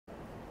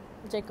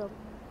Jacob,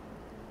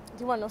 do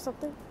you want to know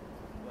something?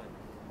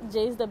 What?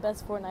 Jay's the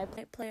best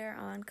Fortnite player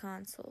on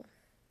console.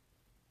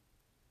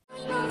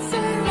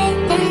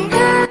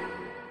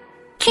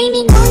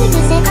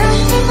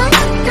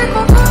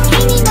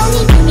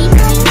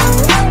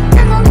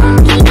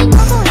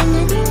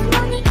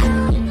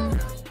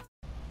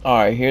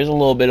 Alright, here's a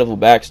little bit of a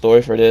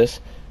backstory for this.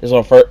 This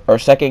is our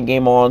second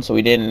game on, so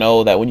we didn't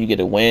know that when you get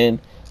a win,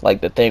 like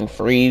the thing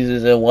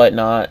freezes and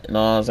whatnot, you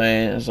know what I'm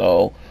saying?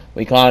 So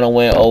we kind of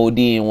went OD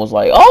and was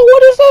like, oh,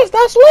 what is this?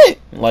 That's lit!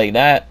 Like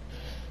that.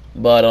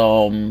 But,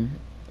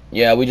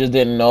 yeah, we just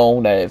didn't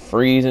know that it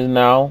freezes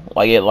now.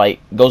 Like, it, like,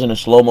 goes into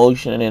slow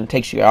motion and then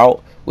takes you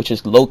out, which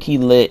is low-key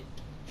lit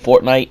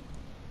Fortnite.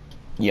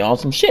 You on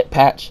some shit,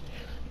 patch.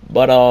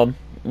 But,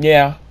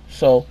 yeah,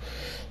 so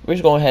we're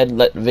just going ahead and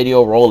let the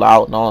video roll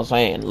out, you know what I'm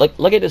saying? Look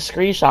at the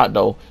screenshot,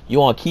 though.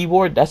 You on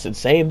keyboard? That's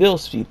insane build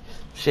speed.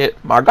 Shit,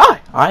 my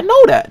guy, I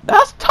know that.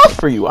 That's tough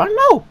for you, I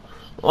know.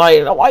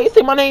 Like, why you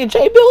think my name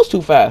J Bill's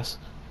too fast?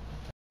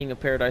 King of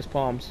Paradise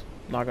Palms,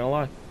 not gonna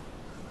lie.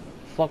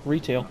 Fuck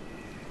retail.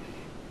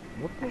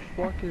 What the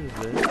fuck is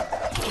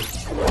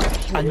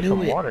this? I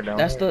knew it.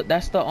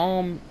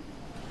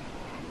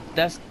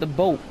 That's the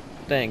boat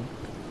thing.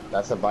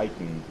 That's a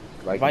Viking.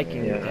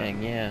 Viking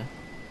thing, yeah.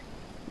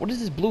 What is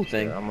this blue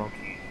thing?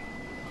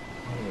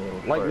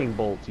 Lightning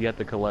bolts you have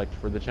to collect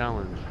for the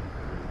challenge.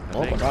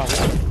 Oh my god.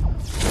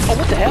 Oh,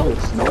 what the hell? What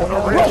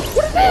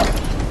is that?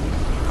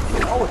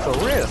 Oh, it's a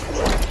rift.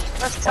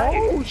 That's tight.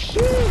 Oh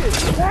shit!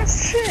 That's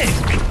sick.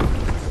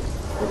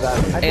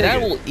 Hey,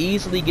 that will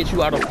easily get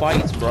you out of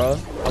fights, bro.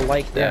 I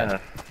like that. Yeah.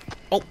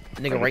 Oh,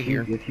 nigga, right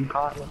here. If you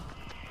caught him,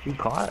 you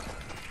caught.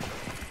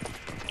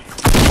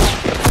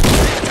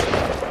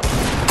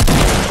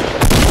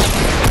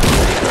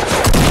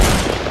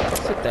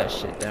 Sit that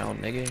shit down,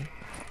 nigga.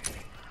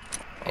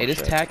 Hey,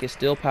 this tack is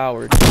still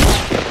powered.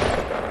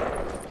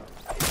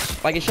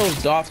 Like, it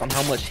shows dots on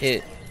how much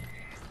hit.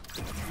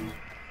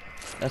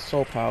 That's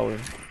so powered.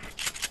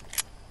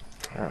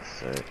 That's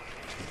sick.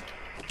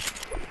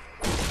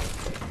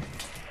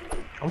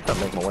 I'm trying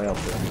to make my way up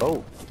to the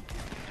boat.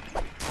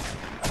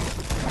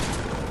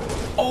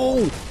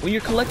 Oh! When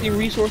you're collecting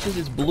resources,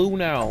 it's blue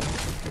now.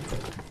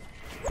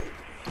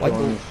 Like,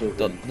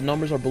 the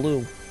numbers are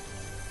blue.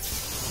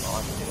 Oh,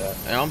 I can do that.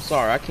 And I'm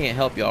sorry, I can't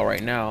help y'all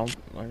right now.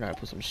 I gotta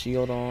put some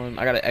shield on.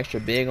 I got an extra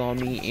big on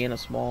me and a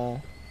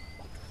small.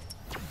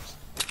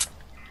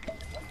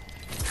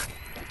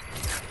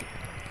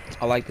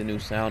 I like the new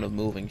sound of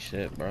moving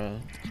shit, bro.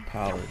 It's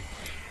powered.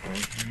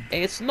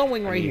 Hey, it's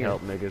snowing right here.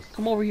 Help, niggas.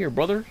 Come over here,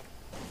 brother.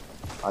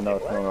 I know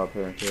it's snowing up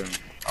here too.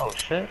 Oh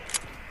shit.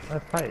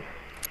 That's tight.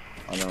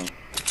 I know.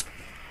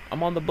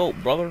 I'm on the boat,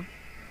 brother.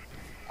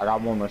 I got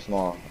one more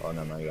small. Oh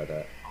no, you got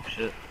that. Oh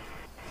shit.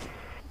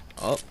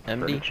 Oh,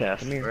 MD.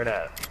 Chest. Come here. Where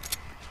that?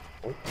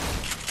 Oh.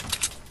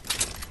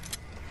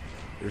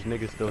 There's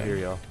niggas still here,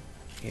 y'all.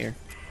 Here.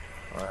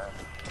 Alright.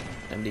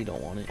 MD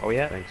don't want it. Oh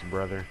yeah? Thanks,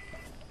 brother.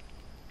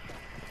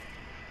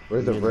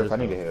 Where's the rift? I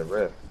need to hit a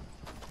rift.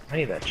 I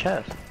need that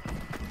chest.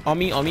 On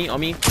me, on me, on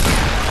me.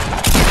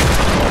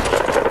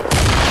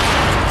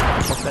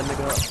 Fuck that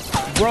nigga up.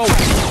 Bro,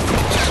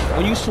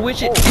 when you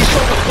switch it, you show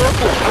the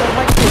purple. I don't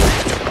like this.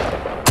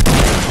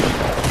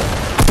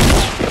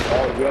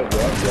 Oh, yeah.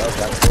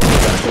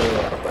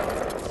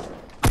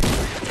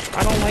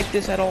 I don't like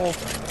this at all.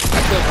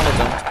 I killed one of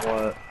them.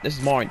 What? This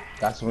is mine.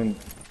 That's when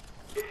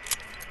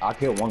I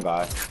killed one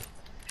guy.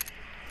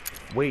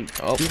 Wait,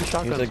 Oh, do the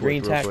shotgun here's a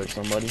green switch real tack for quick.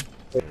 somebody.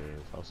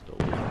 I'll still.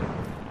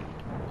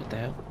 What the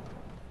hell?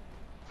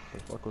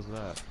 What the fuck was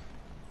that?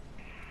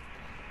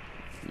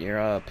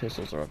 Your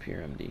pistols are up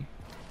here, MD.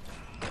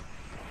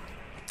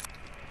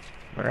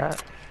 Where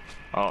at?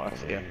 Oh, I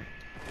see him.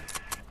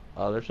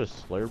 There's a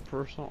slurp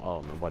or something?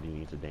 Oh, nobody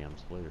needs a damn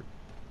slurp.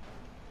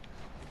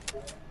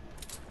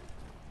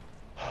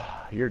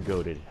 You're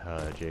goated,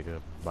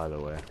 Jacob, by the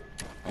way.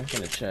 I'm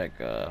gonna check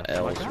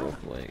L's real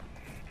quick.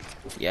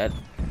 Yeah,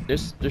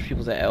 there's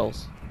people's at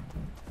L's.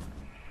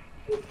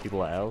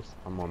 People at L's?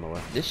 I'm on the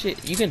way. This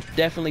shit, you can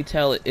definitely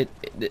tell it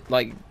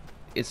like,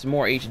 it's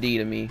more HD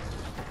to me.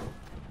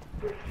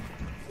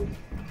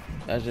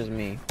 That's just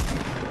me.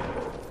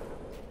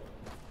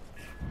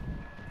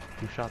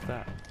 Who shot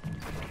that?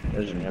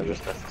 There's me. I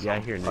just tested Yeah, I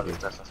hear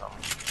niggas.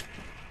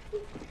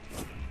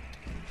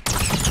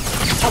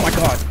 Oh my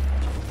god!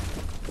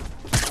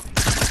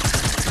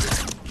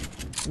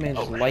 This man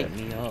just light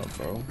me up,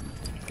 bro.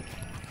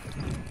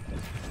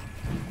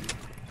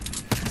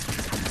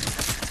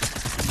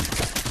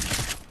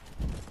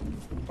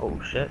 Oh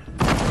shit.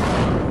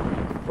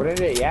 What did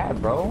it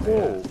at, bro?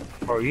 Whoa.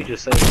 Bro, you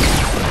just said.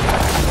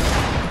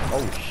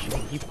 Oh shit,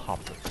 he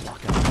popped the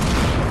fuck out.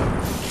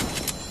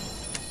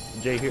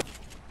 Jay here.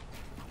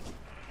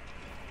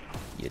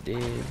 You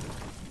did.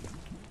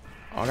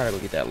 Oh, I gotta go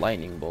get that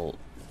lightning bolt.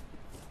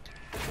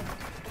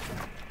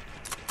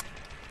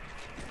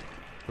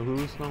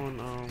 Who's going,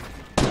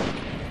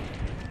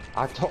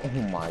 I told.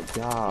 Oh my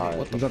god.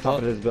 What the He's on top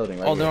of this building,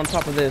 right? Oh, they're on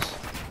top of this.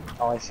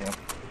 Oh, I see him.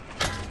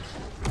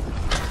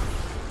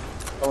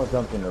 Oh,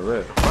 Someone jumped in the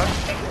rift.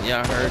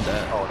 Yeah, I heard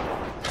that.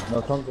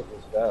 No, someone just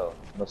fell.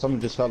 No,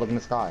 someone just fell up in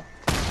the sky.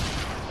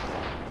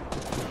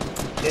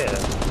 Yeah.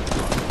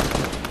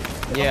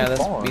 Yeah,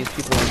 that's these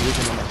people are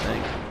using them, I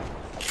think.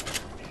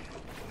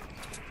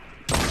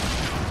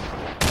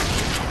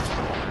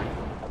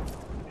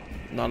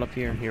 Not up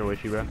here. I'm here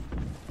with you, bro.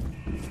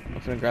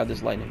 I'm gonna grab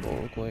this lightning bolt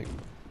real quick.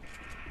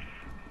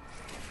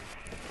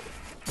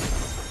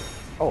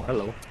 Oh,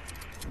 hello.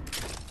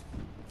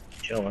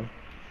 Chilling.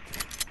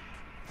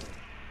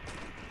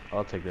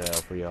 I'll take that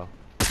out for y'all.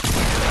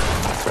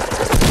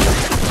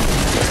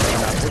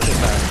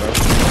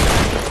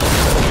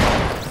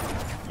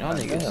 Y'all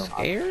niggas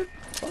scared?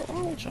 What's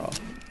wrong with y'all?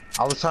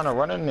 I was trying to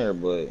run in there,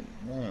 but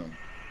man.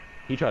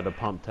 He tried to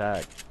pump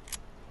tag.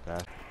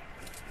 Okay.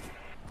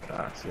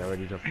 Y'all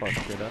ready to fuck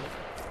shit up?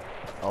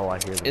 Oh, I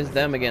hear them. It's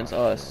them against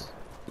us.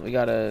 We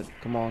gotta,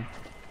 come on,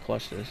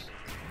 clutch this.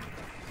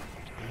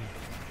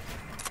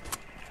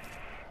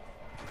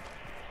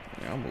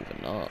 Yeah, I'm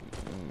moving up.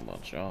 I don't know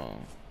about y'all.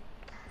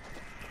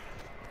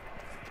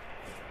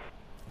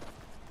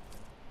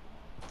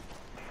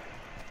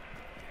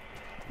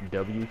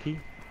 W key?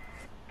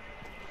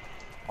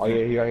 Oh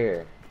yeah, he right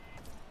here.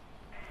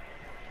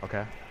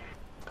 Okay.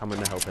 Coming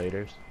to help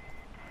haters.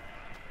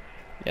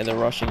 Yeah, they're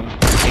rushing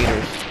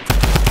haters.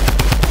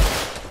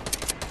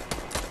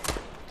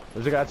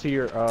 There's a guy to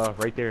your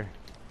right there.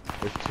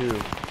 There's two.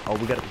 Oh,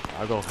 we gotta.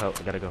 I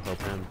gotta go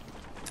help him.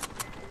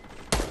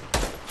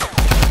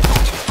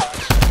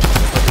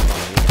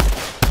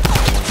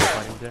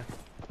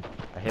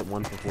 I hit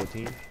one for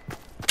 14.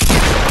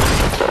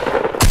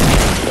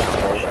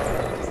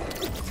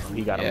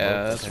 He got him.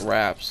 Yeah, that's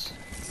raps.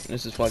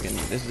 This is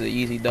an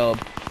easy dub.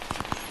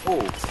 Oh,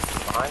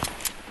 behind.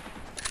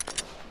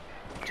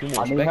 2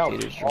 more I need help.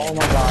 spectators. Oh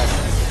my god.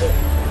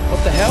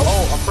 What the hell?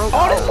 Oh, I'm broke.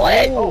 Oh, that's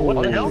lit! Oh,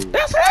 what the hell?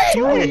 That's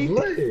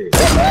lit!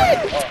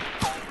 That's lit!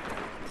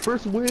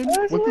 First win.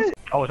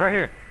 Oh, it's right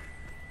here.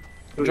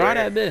 Dry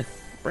that bit.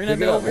 Bring that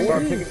bit over here.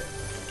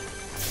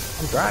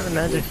 I'm driving,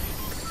 man.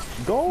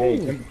 Go. Hey,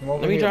 come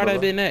over Let me here, dry that brother.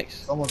 bit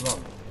next. Someone's on.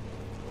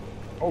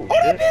 Oh, Oh,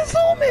 that shit. bit's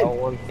zooming!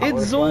 Oh,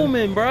 It's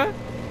zooming, bruh.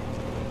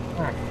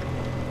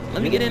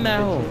 Let me get in that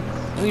hole.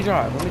 Let me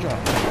drive.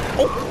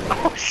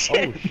 Oh,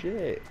 shit. Oh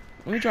shit.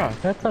 Let me drive.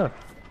 That's tough.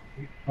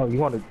 Oh, you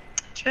want to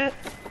chat?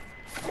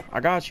 I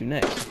got you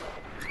next.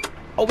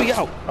 Oh, we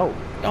out. Oh.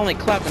 Y'all ain't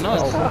clapping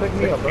us. Oh, come pick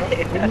me up, bro.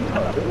 Pick me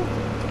up, dude.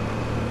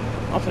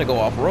 I'm finna go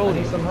off I road.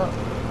 need some help.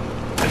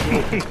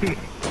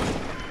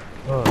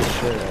 Oh,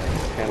 shit.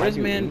 Where's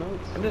man?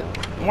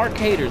 Mark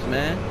haters,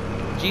 man.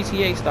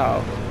 GTA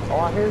style. Oh,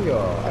 I hear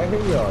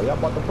y'all. Y'all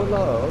about to pull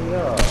up. Oh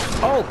yeah.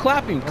 Oh,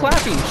 clap him.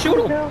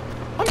 Shoot him.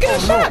 I'm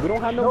getting shot. We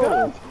don't have no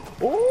guns.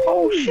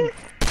 Oh, shit.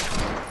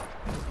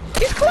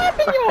 He's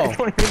clapping y'all.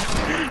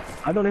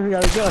 I don't even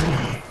got a gun.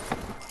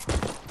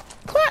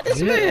 Clap this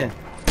man.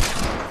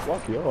 Fuck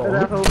What is y'all.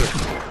 that over?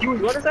 You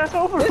what is that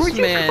over? This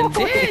man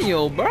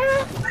Daniel,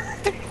 bruh.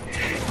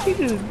 He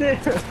just did.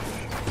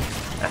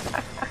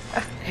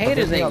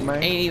 Haters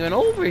ain't even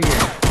over here.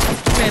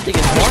 This man think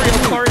it's Mario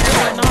Kart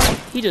and whatnot.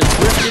 He just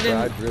drifted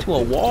into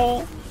a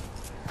wall.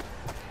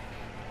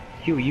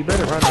 Huey, you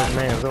better run this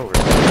man's over.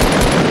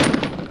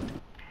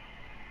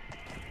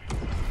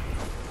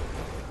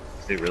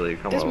 Is it really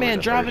come This over man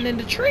the driving first?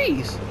 into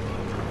trees.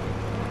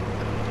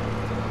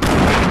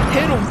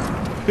 Hit him.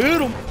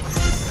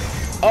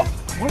 Oh.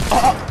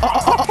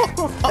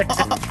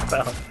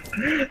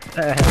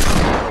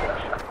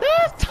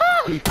 That's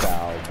tough. He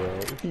foul, bro.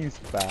 He's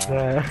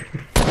foul.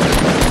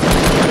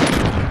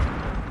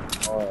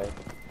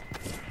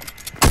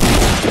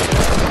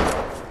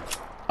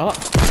 Alright.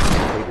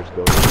 Haters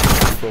go.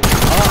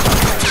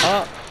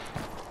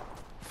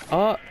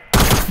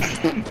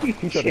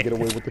 He tried to get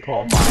away with the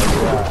car.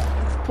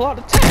 Pull out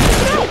the tank.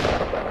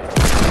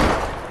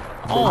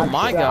 Oh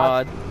my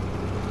god.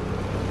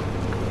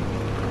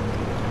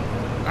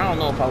 I don't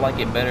know if I like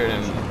it better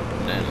than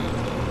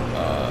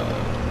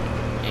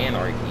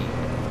Anarchy.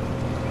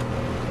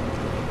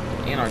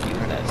 Anarchy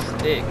with that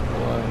stick,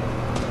 boy.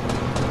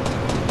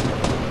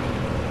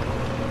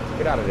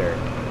 Get out of there.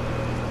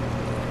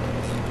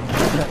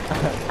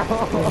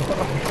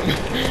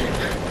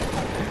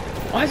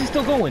 Why is he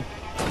still going?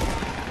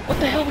 What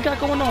the hell we got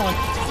going on?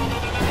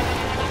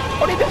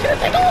 Oh, they've been finna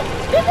take off!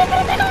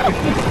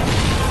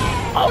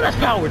 Oh, that's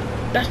powered!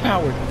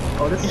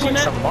 Oh, this You is seen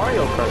like that? some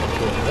Mario Kart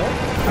shit, right?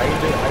 How you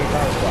doing? How you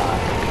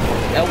doing?